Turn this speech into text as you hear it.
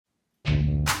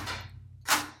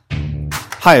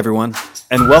Hi, everyone,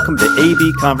 and welcome to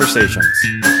AB Conversations,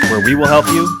 where we will help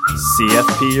you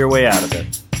CFP your way out of it.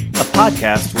 A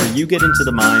podcast where you get into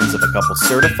the minds of a couple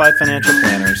certified financial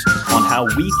planners on how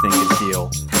we think and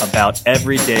feel about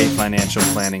everyday financial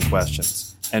planning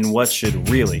questions and what should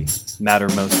really matter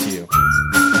most to you.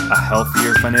 A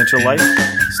healthier financial life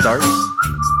starts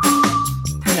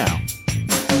now.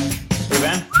 Hey,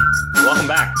 Ben. Welcome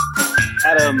back.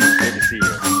 Adam, good to see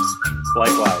you.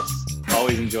 Likewise.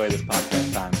 Always enjoy this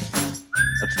podcast time.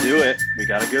 Let's do it. We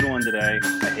got a good one today.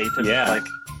 I hate to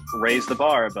raise the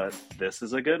bar, but this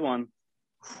is a good one.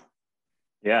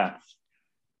 Yeah.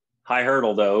 High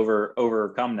hurdle to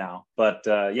overcome now. But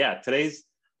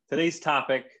today's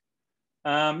topic,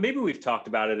 maybe we've talked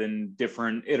about it in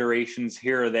different iterations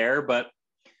here or there, but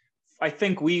I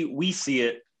think we see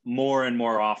it more and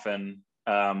more often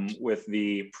with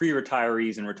the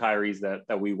pre-retirees and retirees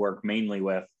that we work mainly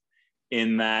with,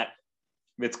 in that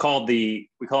we call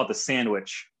it the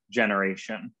sandwich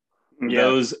generation.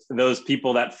 Yeah. Those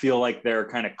people that feel like they're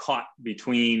kind of caught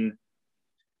between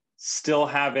still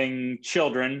having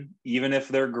children, even if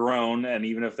they're grown and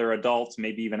even if they're adults,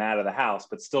 maybe even out of the house,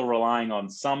 but still relying on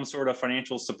some sort of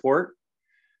financial support,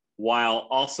 while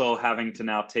also having to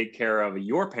now take care of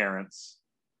your parents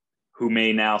who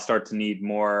may now start to need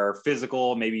more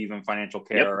physical, maybe even financial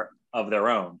care of their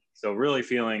own. So really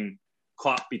feeling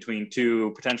caught between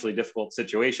two potentially difficult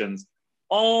situations,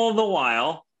 all the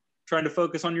while trying to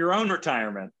focus on your own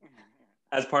retirement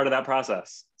as part of that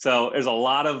process. So there's a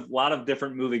lot of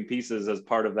different moving pieces as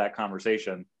part of that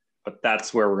conversation, but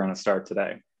that's where we're going to start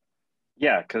today.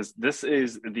 Yeah, because this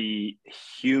is the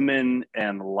human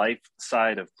and life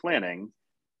side of planning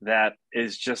that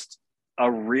is just a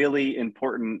really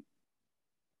important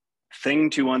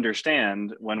thing to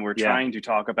understand when we're trying to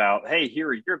talk about, hey, here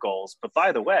are your goals, but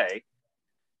by the way,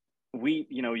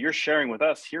 you're sharing with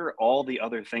us, here are all the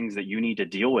other things that you need to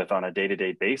deal with on a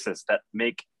day-to-day basis that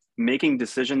making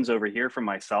decisions over here for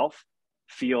myself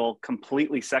feel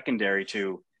completely secondary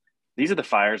to, these are the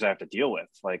fires I have to deal with.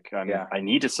 I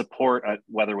need to support,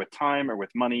 whether with time or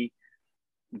with money,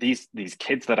 these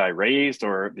kids that I raised,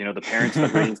 or, the parents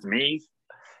that raised me.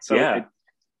 So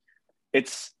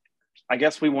it's, I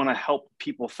guess we want to help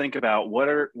people think about what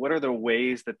are the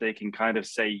ways that they can kind of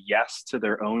say yes to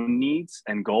their own needs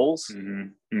and goals,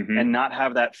 and not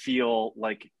have that feel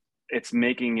like it's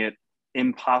making it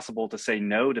impossible to say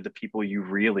no to the people you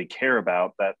really care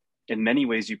about, that in many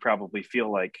ways you probably feel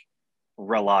like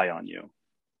rely on you,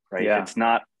 right? Yeah. It's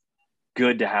not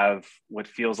good to have what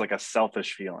feels like a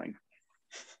selfish feeling.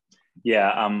 Yeah,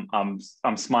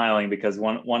 I'm smiling because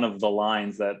one of the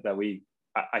lines that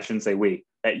I shouldn't say we,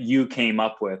 that you came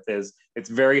up with is, it's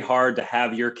very hard to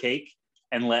have your cake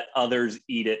and let others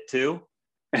eat it too.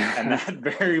 And that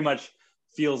very much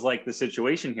feels like the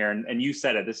situation here. And you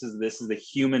said it, this is the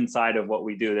human side of what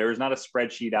we do. There is not a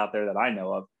spreadsheet out there that I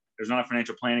know of. There's not a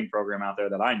financial planning program out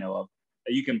there that I know of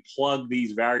that you can plug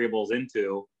these variables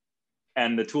into,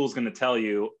 and the tool's going to tell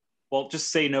you, well,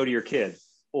 just say no to your kid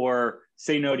or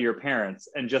say no to your parents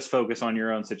and just focus on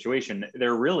your own situation.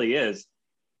 There really is.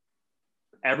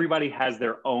 Everybody has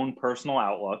their own personal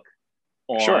outlook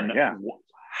on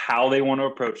how they want to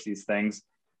approach these things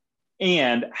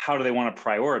and how do they want to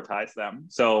prioritize them.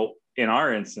 So in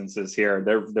our instances here,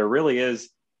 there really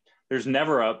is, there's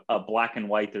never a black and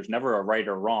white. There's never a right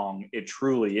or wrong. It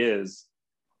truly is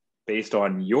based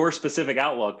on your specific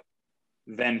outlook.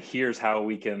 Then here's how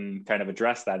we can kind of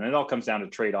address that. And it all comes down to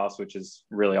trade-offs, which is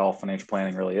really all financial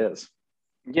planning really is.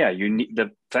 Yeah,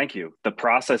 thank you. The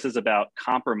process is about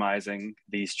compromising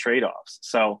these trade-offs.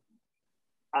 So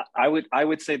I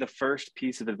would say the first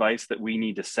piece of advice that we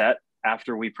need to set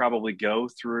after we probably go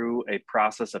through a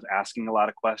process of asking a lot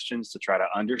of questions to try to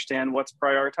understand what's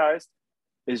prioritized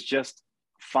is just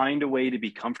find a way to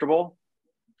be comfortable.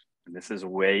 And this is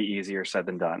way easier said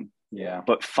than done. Yeah.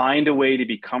 But find a way to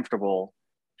be comfortable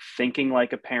thinking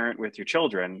like a parent with your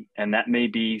children. And that may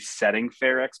be setting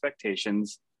fair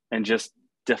expectations and just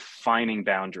defining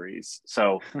boundaries.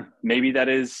 So maybe that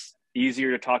is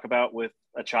easier to talk about with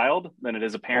a child than it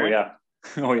is a parent.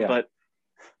 Oh yeah. But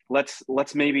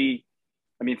let's maybe,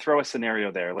 throw a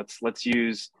scenario there. Let's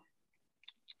use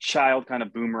child kind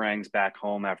of boomerangs back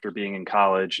home after being in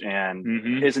college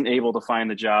and isn't able to find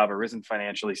the job or isn't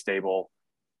financially stable.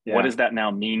 Yeah. What does that now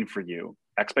mean for you?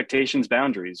 Expectations,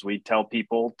 boundaries. We tell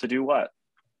people to do what?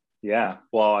 Yeah.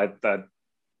 Well,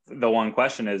 the one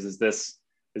question is this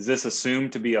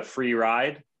assumed to be a free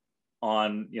ride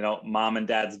on, mom and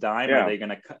dad's dime?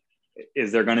 Yeah.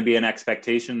 Is there going to be an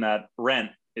expectation that rent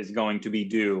is going to be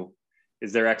due?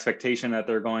 Is there expectation that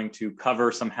they're going to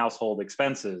cover some household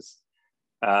expenses?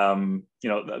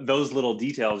 those little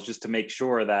details, just to make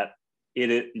sure that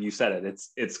you said it,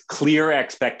 it's clear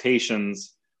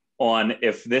expectations on,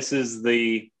 if this is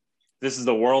the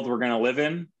world we're going to live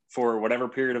in for whatever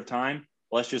period of time,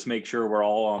 let's just make sure we're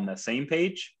all on the same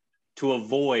page to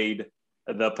avoid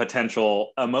the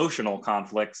potential emotional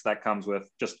conflicts that comes with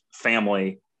just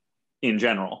family in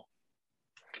general.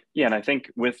 Yeah, and I think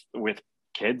with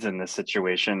kids in this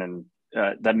situation, and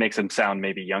that makes them sound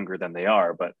maybe younger than they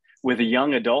are, but with the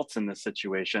young adults in this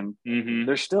situation,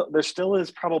 there still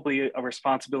is probably a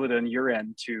responsibility on your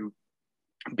end to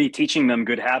be teaching them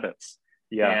good habits.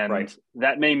 Yeah, and right.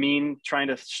 That may mean trying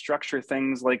to structure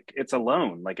things like it's a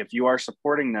loan. Like if you are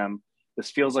supporting them,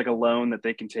 this feels like a loan that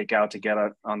they can take out to get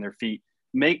on their feet.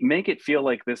 Make it feel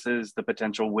like this is the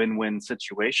potential win-win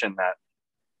situation, that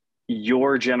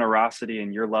your generosity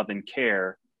and your love and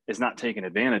care is not taken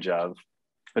advantage of,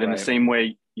 but in the same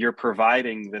way, you're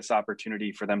providing this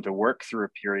opportunity for them to work through a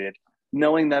period,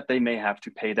 knowing that they may have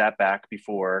to pay that back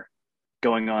before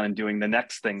going on and doing the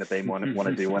next thing that they want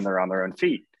to do when they're on their own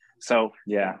feet. So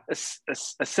yeah,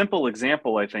 a simple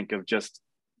example, I think, of just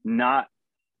not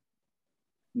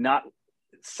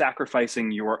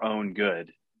sacrificing your own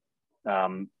good,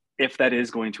 if that is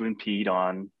going to impede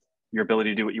on your ability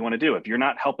to do what you want to do. If you're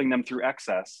not helping them through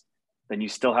excess, then you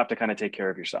still have to kind of take care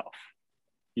of yourself.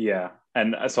 Yeah.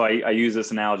 And so I use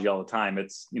this analogy all the time.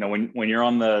 It's, when you're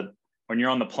on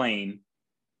the plane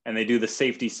and they do the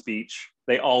safety speech,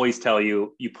 they always tell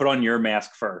you put on your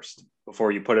mask first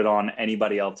before you put it on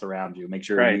anybody else around you. Make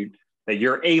sure that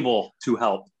you're able to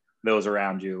help those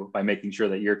around you by making sure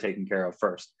that you're taken care of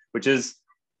first, which is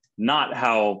not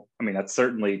how, that's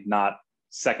certainly not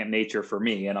second nature for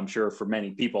me. And I'm sure for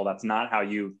many people, that's not how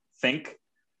you think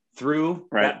through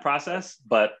that process.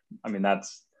 But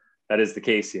that is the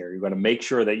case here. You're going to make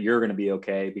sure that you're going to be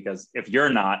okay, because if you're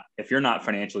not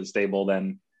financially stable,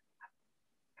 then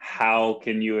how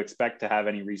can you expect to have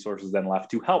any resources then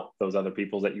left to help those other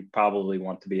people that you probably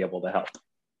want to be able to help?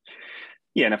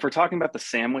 Yeah. And if we're talking about the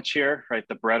sandwich here, right,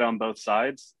 the bread on both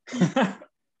sides,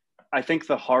 I think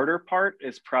the harder part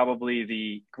is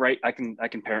probably I can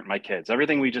parent my kids.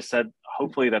 Everything we just said,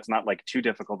 hopefully that's not like too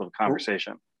difficult of a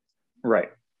conversation. Right.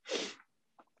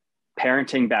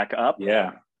 Parenting back up.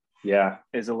 Yeah.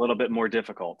 Is a little bit more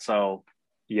difficult. So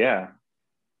yeah.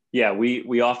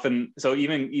 We often, so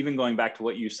even going back to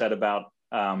what you said about,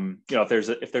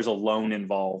 if there's a loan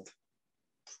involved,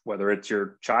 whether it's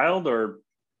your child or,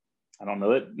 I don't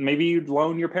know, that maybe you'd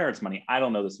loan your parents money. I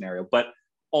don't know the scenario, but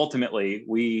ultimately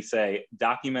we say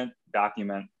document.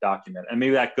 And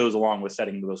maybe that goes along with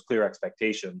setting those clear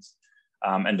expectations,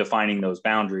 and defining those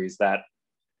boundaries, that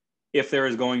if there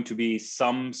is going to be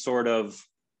some sort of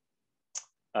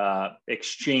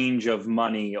exchange of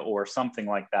money or something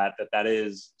like that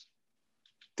is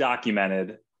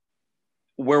documented.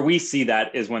 Where we see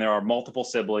that is when there are multiple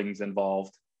siblings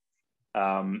involved.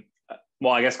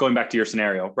 Well, I guess going back to your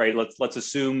scenario, right? Let's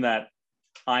assume that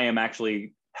I am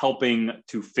actually helping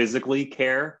to physically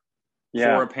care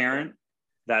for a parent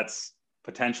that's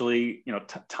potentially,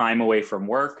 time away from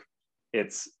work.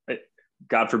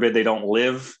 God forbid they don't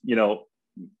live,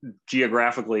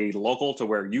 geographically local to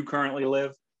where you currently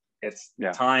live. It's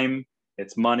time,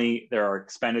 it's money. There are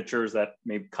expenditures that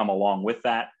may come along with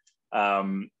that.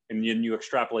 And you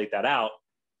extrapolate that out.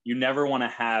 You never want to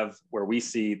have, where we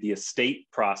see the estate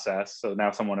process, so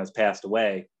now someone has passed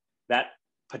away, that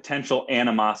potential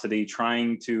animosity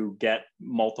trying to get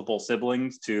multiple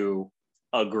siblings to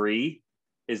agree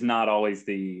is not always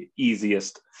the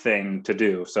easiest thing to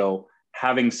do. So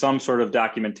having some sort of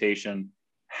documentation,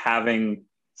 having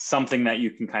something that you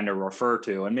can kind of refer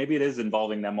to, and maybe it is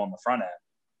involving them on the front end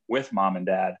with mom and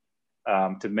dad,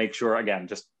 to make sure, again,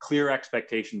 just clear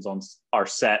expectations are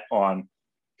set on,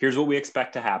 here's what we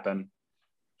expect to happen,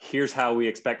 here's how we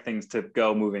expect things to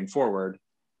go moving forward,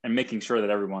 and making sure that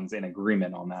everyone's in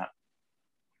agreement on that.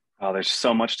 Oh, there's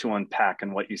so much to unpack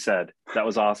in what you said. That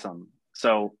was awesome.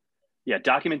 So yeah,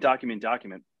 document.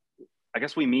 I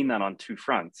guess we mean that on two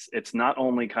fronts. It's not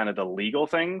only kind of the legal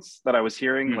things that I was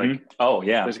hearing, like,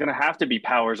 there's going to have to be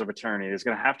powers of attorney. There's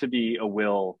going to have to be a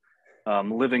will,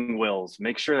 living wills,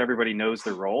 make sure everybody knows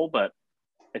their role. But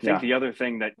I think the other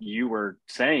thing that you were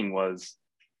saying was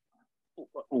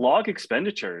log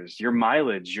expenditures, your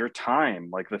mileage, your time,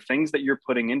 like the things that you're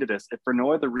putting into this, if for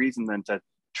no other reason than to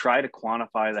try to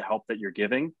quantify the help that you're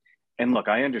giving. And look,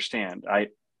 I understand.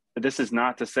 This is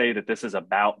not to say that this is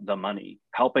about the money.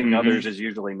 Helping others is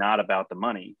usually not about the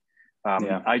money.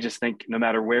 I just think no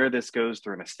matter where this goes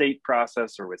through an estate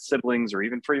process or with siblings or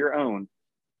even for your own,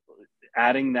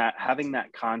 having that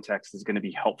context is going to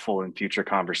be helpful in future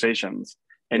conversations.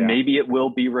 And Yeah. maybe it will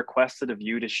be requested of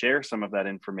you to share some of that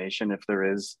information if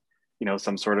there is,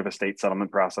 some sort of estate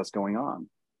settlement process going on.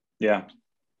 Yeah.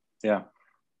 Yeah.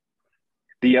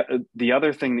 The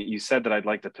other thing that you said that I'd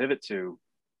like to pivot to,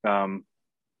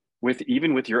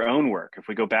 with your own work, if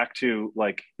we go back to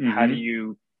like, how do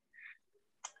you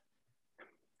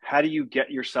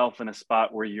get yourself in a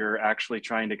spot where you're actually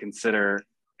trying to consider,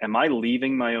 am I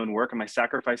leaving my own work? Am I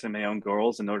sacrificing my own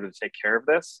goals in order to take care of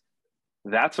this?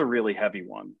 That's a really heavy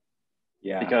one.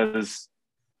 Yeah. Because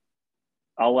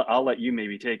I'll let you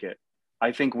maybe take it.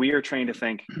 I think we are trained to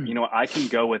think, I can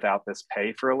go without this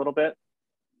pay for a little bit,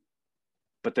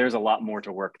 but there's a lot more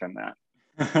to work than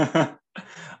that.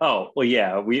 Oh, well,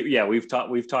 yeah, we've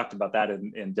talked about that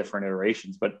in different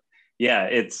iterations, but yeah,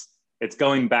 it's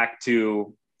going back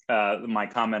to my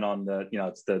comment on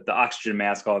it's the oxygen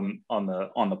mask on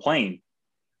the plane.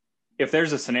 If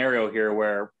there's a scenario here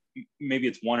where maybe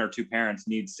it's one or two parents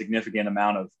need significant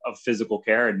amount of physical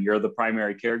care and you're the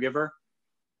primary caregiver,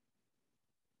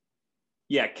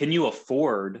 yeah, can you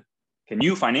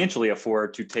financially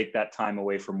afford to take that time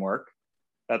away from work?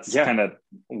 That's kind of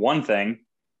one thing.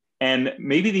 And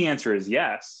maybe the answer is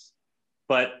yes,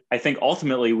 but I think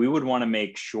ultimately we would want to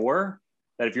make sure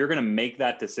that if you're going to make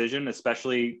that decision,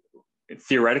 especially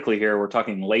theoretically here, we're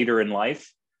talking later in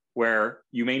life where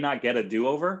you may not get a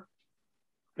do-over.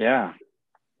 Yeah.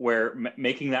 Where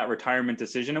making that retirement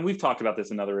decision, and we've talked about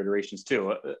this in other iterations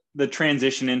too, the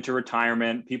transition into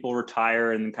retirement, people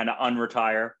retire and kind of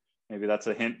unretire. Maybe that's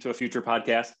a hint to a future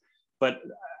podcast, but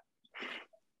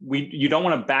you don't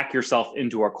want to back yourself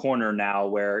into a corner now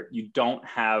where you don't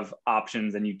have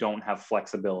options and you don't have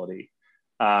flexibility.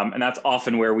 And that's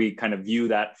often where we kind of view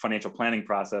that financial planning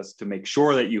process to make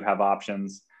sure that you have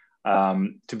options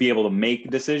to be able to make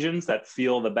decisions that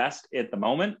feel the best at the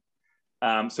moment.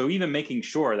 So even making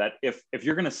sure that if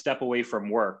you're going to step away from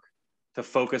work to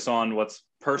focus on what's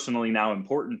personally now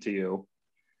important to you,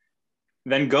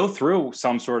 then go through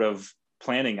some sort of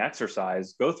planning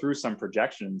exercise, go through some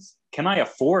projections. Can I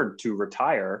afford to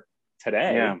retire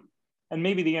today? Yeah. And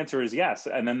maybe the answer is yes.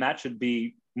 And then that should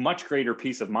be much greater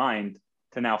peace of mind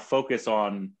to now focus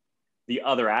on the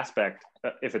other aspect.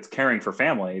 If it's caring for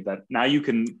family, that now you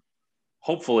can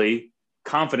hopefully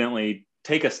confidently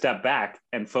take a step back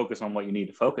and focus on what you need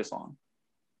to focus on.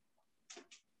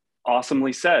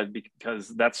 Awesomely said, because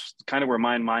that's kind of where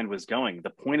my mind was going. The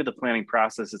point of the planning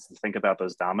process is to think about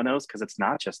those dominoes, because it's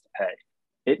not just the pay.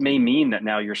 It may mean that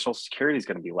now your Social Security is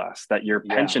going to be less, that your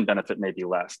pension benefit may be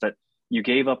less, that you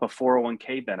gave up a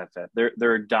 401k benefit. There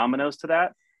are dominoes to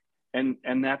that. And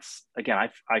that's, again,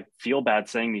 I feel bad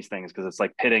saying these things because it's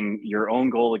like pitting your own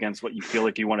goal against what you feel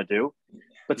like you want to do.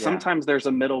 But sometimes there's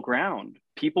a middle ground.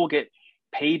 People get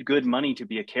paid good money to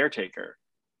be a caretaker.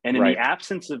 And in the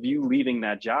absence of you leaving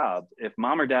that job, if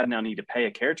mom or dad now need to pay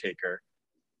a caretaker,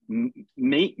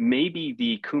 maybe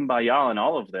the kumbaya in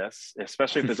all of this,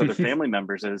 especially if there's other family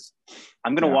members, is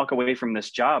I'm going to walk away from this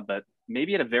job, but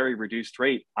maybe at a very reduced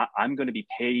rate, I'm going to be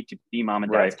paid to be mom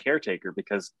and dad's caretaker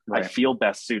because I feel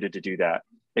best suited to do that.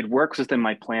 It works within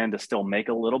my plan to still make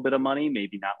a little bit of money,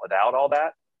 maybe not without all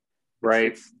that.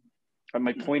 But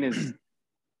my point is,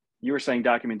 you were saying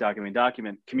document,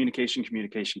 communication,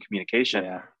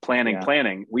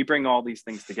 planning. We bring all these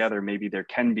things together. Maybe there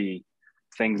can be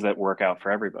things that work out for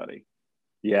everybody.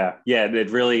 Yeah. It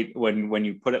really, when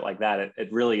you put it like that,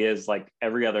 it really is like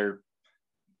every other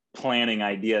planning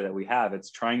idea that we have. It's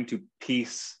trying to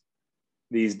piece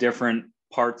these different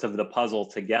parts of the puzzle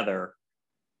together.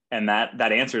 And that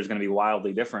answer is going to be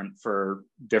wildly different for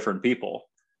different people.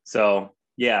 So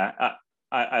yeah,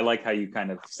 I like how you kind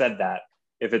of said that.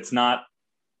 If it's not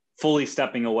fully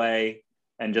stepping away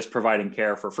and just providing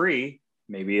care for free,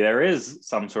 maybe there is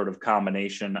some sort of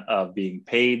combination of being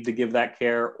paid to give that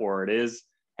care, or it is,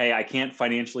 hey, I can't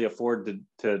financially afford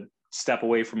to step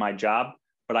away from my job,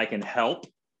 but I can help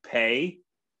pay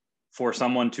for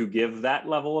someone to give that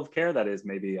level of care that is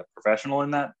maybe a professional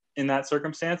in that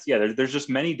circumstance. Yeah, there's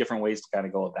just many different ways to kind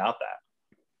of go about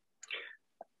that.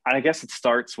 And I guess it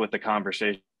starts with the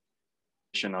conversation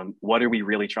on what are we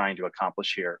really trying to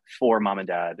accomplish here for mom and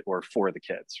dad or for the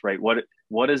kids, right?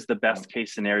 What is the best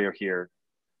case scenario here?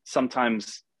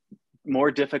 Sometimes more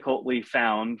difficultly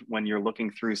found when you're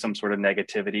looking through some sort of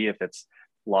negativity, if it's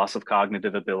loss of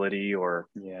cognitive ability or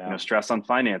stress on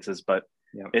finances. But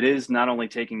it is not only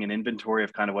taking an inventory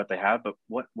of kind of what they have, but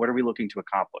what are we looking to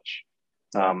accomplish?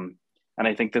 And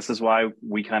I think this is why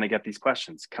we kind of get these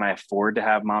questions. Can I afford to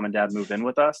have mom and dad move in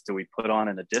with us? Do we put on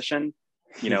an addition?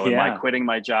 Am I quitting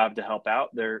my job to help out?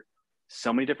 There are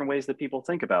so many different ways that people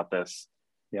think about this.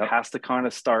 It has to kind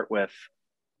of start with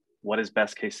what is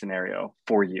best case scenario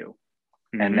for you.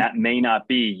 And that may not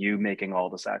be you making all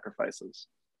the sacrifices.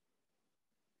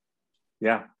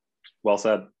 Yeah. Well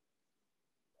said.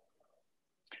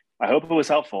 I hope it was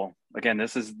helpful. Again,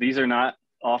 these are not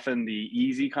often the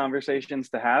easy conversations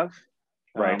to have.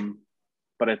 Right.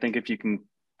 But I think if you can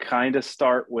kind of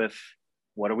start with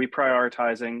what are we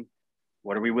prioritizing?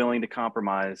 What are we willing to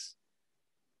compromise?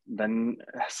 Then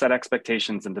set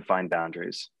expectations and define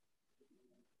boundaries.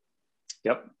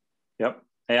 Yep.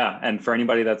 Yeah. And for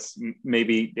anybody that's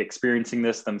maybe experiencing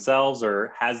this themselves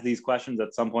or has these questions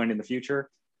at some point in the future,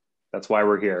 that's why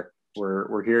we're here.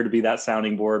 We're here to be that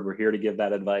sounding board. We're here to give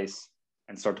that advice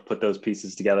and start to put those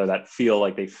pieces together that feel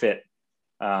like they fit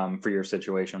for your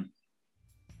situation.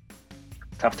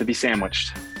 Tough to be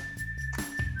sandwiched.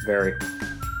 Very.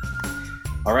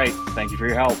 All right. Thank you for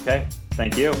your help. Okay.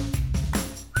 Thank you.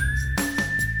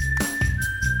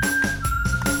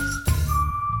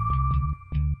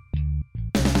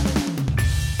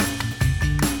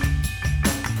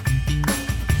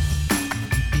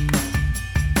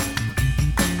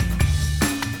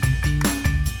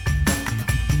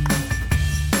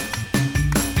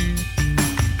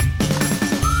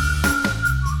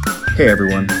 Hey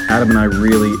everyone, Adam and I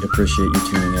really appreciate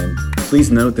you tuning in. Please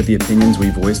note that the opinions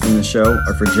we voiced in the show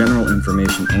are for general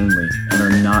information only and are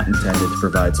not intended to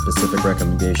provide specific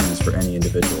recommendations for any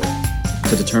individual.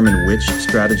 To determine which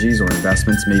strategies or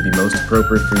investments may be most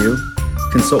appropriate for you,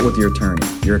 consult with your attorney,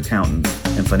 your accountant,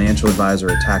 and financial advisor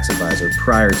or tax advisor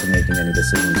prior to making any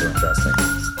decisions or investing.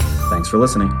 Thanks for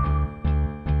listening.